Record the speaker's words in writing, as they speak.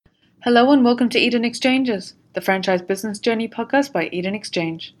Hello and welcome to Eden Exchanges, the franchise business journey podcast by Eden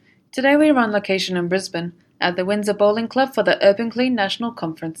Exchange. Today we are on location in Brisbane at the Windsor Bowling Club for the Urban Clean National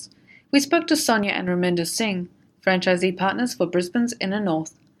Conference. We spoke to Sonia and Raminder Singh, franchisee partners for Brisbane's Inner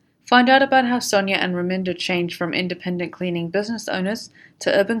North. Find out about how Sonia and Raminder changed from independent cleaning business owners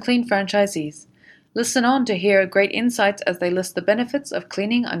to Urban Clean franchisees. Listen on to hear great insights as they list the benefits of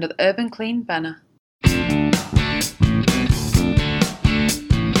cleaning under the Urban Clean banner.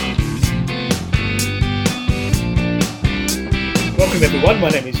 Welcome everyone, my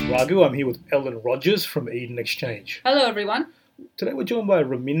name is Raghu. I'm here with Ellen Rogers from Eden Exchange. Hello everyone. Today we're joined by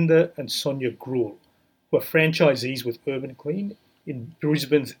Raminder and Sonia Grewal, who are franchisees with Urban Clean in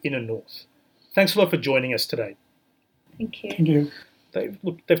Brisbane's Inner North. Thanks a lot for joining us today. Thank you. Thank you.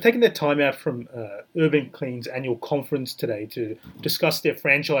 They've taken their time out from Urban Clean's annual conference today to discuss their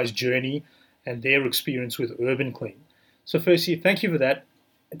franchise journey and their experience with Urban Clean. So firstly, thank you for that.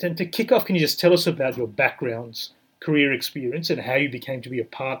 And then to kick off, can you just tell us about your backgrounds, career experience, and how you became to be a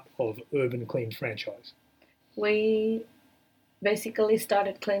part of Urban Clean franchise? We basically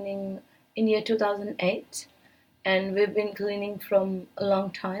started cleaning in year 2008, and we've been cleaning from a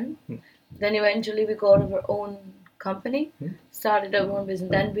long time. Then eventually we got our own company, started our own business.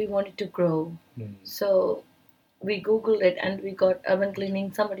 Then we wanted to grow. So we Googled it and we got Urban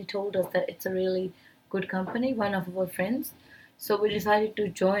Cleaning. Somebody told us that it's a really good company, one of our friends. So we decided to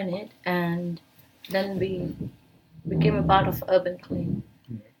join it, and then we became a part of Urban Clean.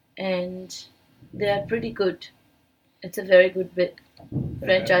 And they are pretty good. It's a very good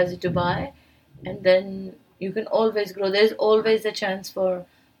franchise to buy, and then you can always grow. There's always a chance for,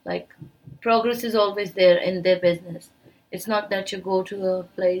 progress is always there in their business. It's not that you go to a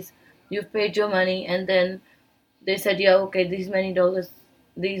place, you've paid your money, and then they said, yeah, okay, these many dollars,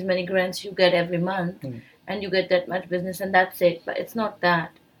 these many grants you get every month, and you get that much business, and that's it. But it's not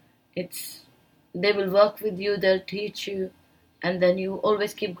that. They will work with you, they'll teach you, and then you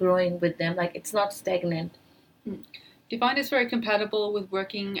always keep growing with them. It's not stagnant. Do you find it's very compatible with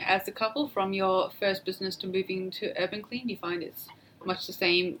working as a couple from your first business to moving to Urban Clean? Do you find it's much the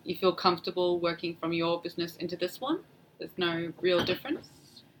same? You feel comfortable working from your business into this one? There's no real difference?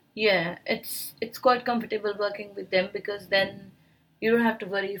 Yeah, it's quite comfortable working with them, because then you don't have to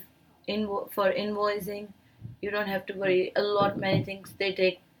worry for invoicing. You don't have to worry many things. They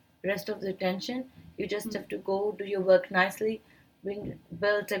take rest of the attention. You just have to go do your work nicely,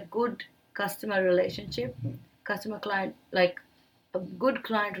 build a good customer relationship, customer client, a good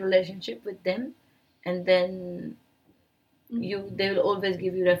client relationship with them, and then they will always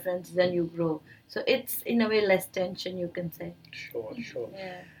give you references and you grow. So it's in a way less tension, you can say. Sure.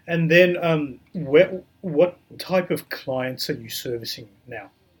 Yeah. And then what type of clients are you servicing now?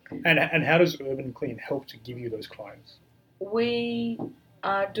 And how does Urban Clean help to give you those clients? We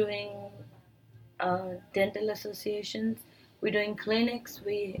are doing dental associations, we're doing clinics,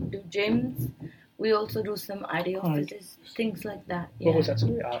 we do gyms, we also do some ID offices, things like that. Yeah. What was that?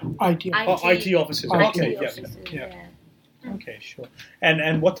 Sorry? IT. IT offices. IT Okay, offices, yeah. Okay, sure.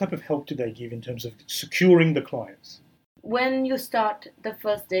 And what type of help do they give in terms of securing the clients? When you start the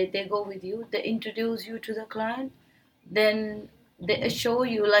first day, they go with you, they introduce you to the client, then they assure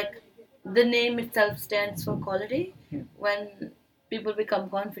you, the name itself stands for quality. When people become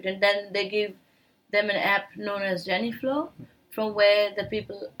confident, then they give them an app known as Geniflow, from where the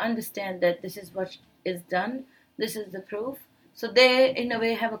people understand that this is what is done, this is the proof. So they, in a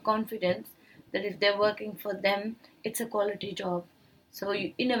way, have a confidence that if they're working for them, it's a quality job. So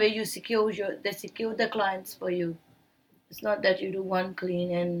in a way, they secure the clients for you. It's not that you do one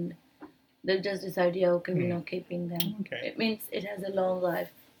clean and they'll just decide, yeah, okay, we're not keeping them. Okay. It means it has a long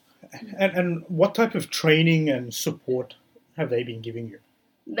life. And what type of training and support have they been giving you?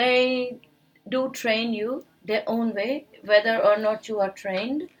 They do train you their own way, whether or not you are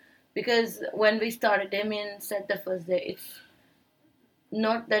trained. Because when we started, Damien said the first day, it's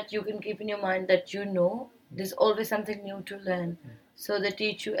not that you can keep in your mind that you know. There's always something new to learn. So they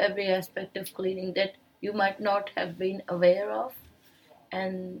teach you every aspect of cleaning that you might not have been aware of.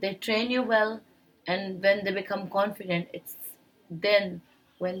 And they train you well. And when they become confident, it's then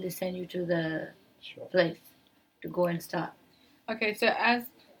when they send you to the place to go and start. Okay, so as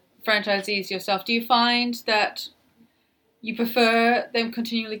franchisees yourself, do you find that you prefer them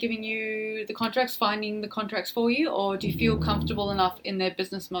continually giving you the contracts, finding the contracts for you, or do you feel comfortable enough in their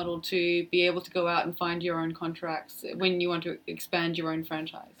business model to be able to go out and find your own contracts when you want to expand your own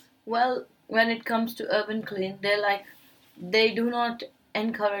franchise? Well, when it comes to Urban Clean, they do not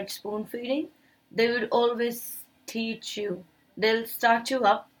encourage spoon feeding. They would always teach you. They'll start you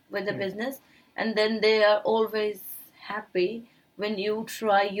up with the business, and then they are always happy when you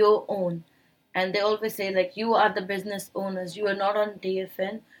try your own. And they always say, like, you are the business owners. You are not on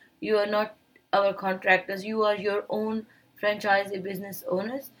DFN. You are not our contractors. You are your own franchisee business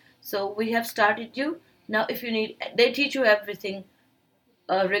owners. So we have started you. Now, if you need, they teach you everything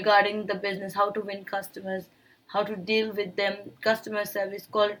regarding the business, how to win customers, how to deal with them, customer service,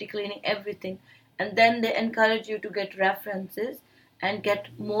 quality cleaning, everything. And then they encourage you to get references and get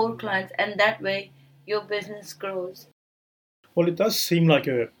more clients. And that way, your business grows. Well, it does seem like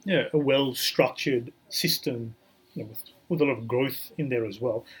a well-structured system, with a lot of growth in there as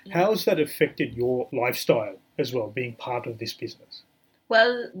well. How has that affected your lifestyle as well, being part of this business?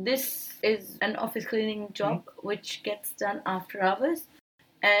 Well, this is an office cleaning job which gets done after hours.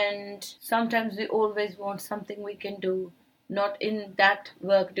 And sometimes we always want something we can do, not in that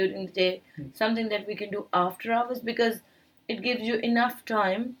work during the day, something that we can do after hours, because it gives you enough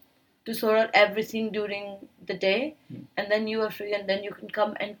time to sort out everything during the day, and then you are free, and then you can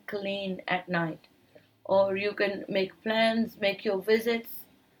come and clean at night. Or you can make plans, make your visits,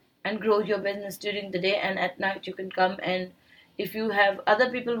 and grow your business during the day, and at night you can come, and if you have other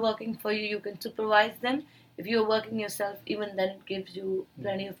people working for you, you can supervise them. If you're working yourself, even then it gives you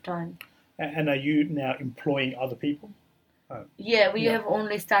plenty of time. And are you now employing other people? Yeah, we have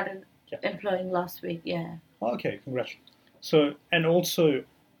only started employing last week, yeah. Okay, congratulations. So, and also,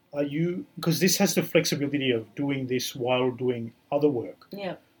 are you, because this has the flexibility of doing this while doing other work.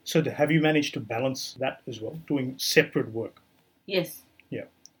 Yeah. So have you managed to balance that as well, doing separate work? Yes. Yeah.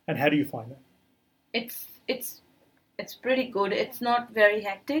 And how do you find that? It's pretty good. It's not very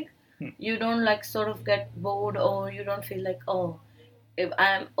hectic. You don't like sort of get bored, or you don't feel like, oh, if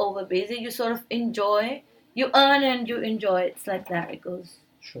I'm over busy. You sort of enjoy. You earn and you enjoy. It's like that. It goes.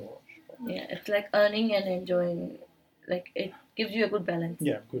 Sure. Yeah, it's like earning and enjoying. Like, it gives you a good balance.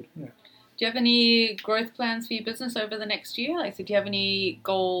 Yeah, good. Yeah. Do you have any growth plans for your business over the next year? Like, so do you have any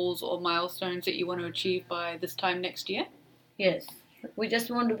goals or milestones that you want to achieve by this time next year? Yes. We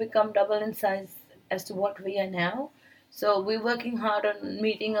just want to become double in size as to what we are now. So we're working hard on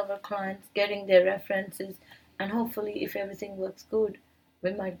meeting our clients, getting their references, and hopefully, if everything works good,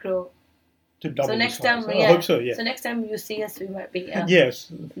 we might grow. To double so next the size. time, I hope so, yeah. So next time you see us, we might be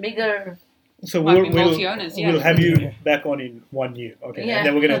yes. bigger. So Might be multi-owners, we'll have you back on in 1 year, okay? Yeah. And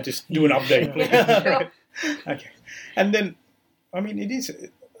then we're going to just do an update. Sure. Okay. And then, I mean, it is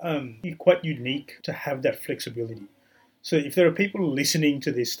quite unique to have that flexibility. So if there are people listening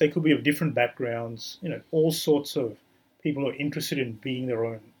to this, they could be of different backgrounds, all sorts of people who are interested in being their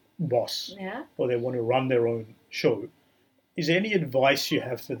own boss, or they want to run their own show. Is there any advice you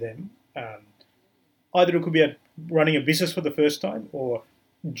have for them? Either it could be running a business for the first time, or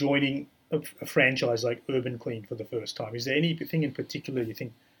joining a franchise like Urban Clean for the first time. Is there anything in particular you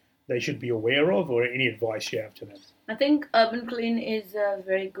think they should be aware of, or any advice you have to them? I think Urban Clean is a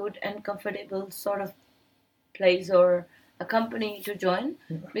very good and comfortable sort of place or a company to join,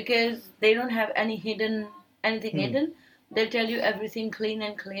 because they don't have anything hidden. They'll tell you everything clean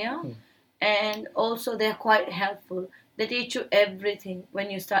and clear, and also they're quite helpful. They teach you everything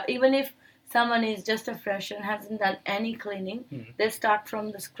when you start. Even if someone is just a fresher and hasn't done any cleaning, they'll start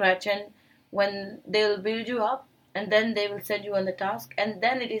from the scratch, and when they'll build you up, and then they will set you on the task, and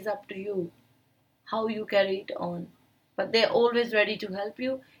then it is up to you how you carry it on. But they're always ready to help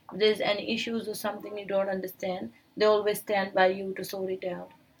you. If there's any issues or something you don't understand, they always stand by you to sort it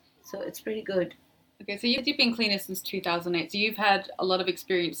out. So it's pretty good. Okay, so you've been cleaner since 2008, so you've had a lot of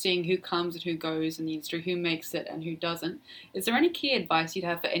experience seeing who comes and who goes in the industry, who makes it and who doesn't. Is there any key advice you'd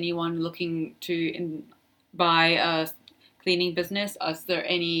have for anyone looking to buy a cleaning business? Is there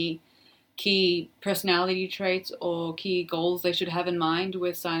any key personality traits or key goals they should have in mind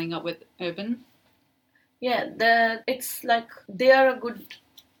with signing up with Urban? Yeah, it's like they are a good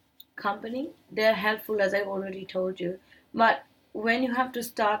company. They're helpful, as I already told you. But when you have to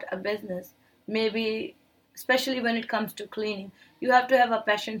start a business, maybe, especially when it comes to cleaning, you have to have a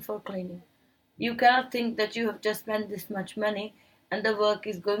passion for cleaning. You cannot think that you have just spent this much money and the work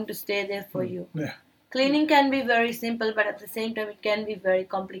is going to stay there for you. Yeah. Cleaning can be very simple, but at the same time it can be very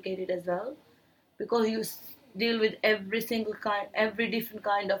complicated as well, because you deal with every different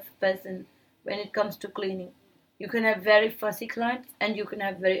kind of person when it comes to cleaning. You can have very fussy clients and you can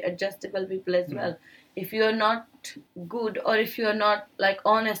have very adjustable people as well. If you're not good, or if you're not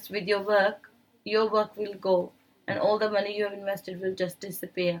honest with your work will go, and all the money you have invested will just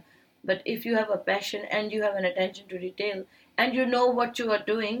disappear. But if you have a passion and you have an attention to detail and you know what you are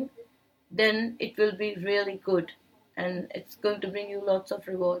doing, then it will be really good, and it's going to bring you lots of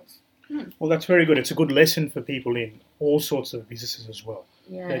rewards. Well, that's very good. It's a good lesson for people in all sorts of businesses as well.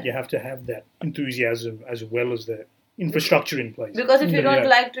 Yeah. That you have to have that enthusiasm as well as the infrastructure in place. Because if you don't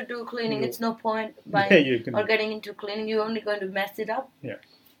Yeah. like to do cleaning, it's no point buying you can- or getting into cleaning. You're only going to mess it up. Yeah.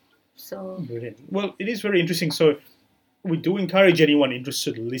 So Brilliant. Well, it is very interesting. So we do encourage anyone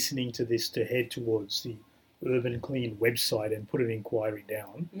interested listening to this to head towards the Urban Clean website and put an inquiry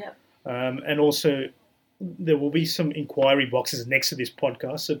down. yeah. And also, there will be some inquiry boxes next to this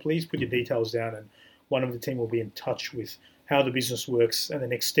podcast, so please put your details down and one of the team will be in touch with how the business works and the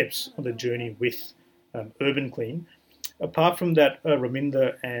next steps on the journey with Urban Clean. Apart from that,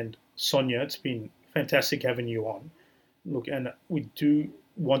 Raminder and Sonia, it's been fantastic having you on. Look, and we do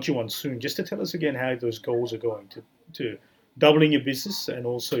want you on soon just to tell us again how those goals are going to doubling your business and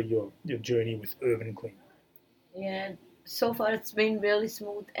also your journey with Urban Clean. Yeah, so far it's been really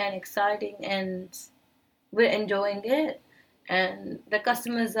smooth and exciting, and we're enjoying it. And the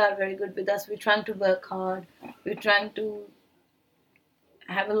customers are very good with us. We're trying to work hard. We're trying to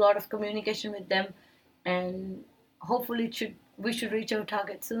have a lot of communication with them, and hopefully we should reach our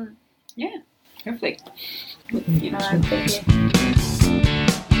target soon. Yeah, hopefully. Thank you.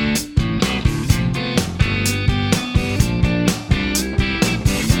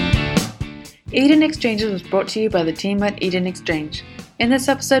 Eden Exchanges was brought to you by the team at Eden Exchange. In this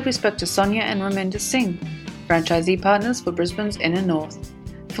episode, we spoke to Sonia and Raminder Singh, franchisee partners for Brisbane's Inner North.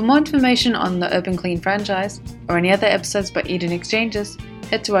 For more information on the Urban Clean franchise or any other episodes by Eden Exchanges,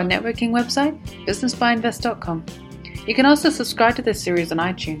 head to our networking website, businessbyinvest.com. You can also subscribe to this series on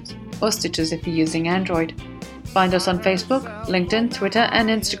iTunes or Stitches if you're using Android. Find us on Facebook, LinkedIn, Twitter, and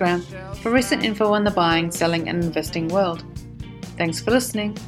Instagram for recent info on the buying, selling, and investing world. Thanks for listening.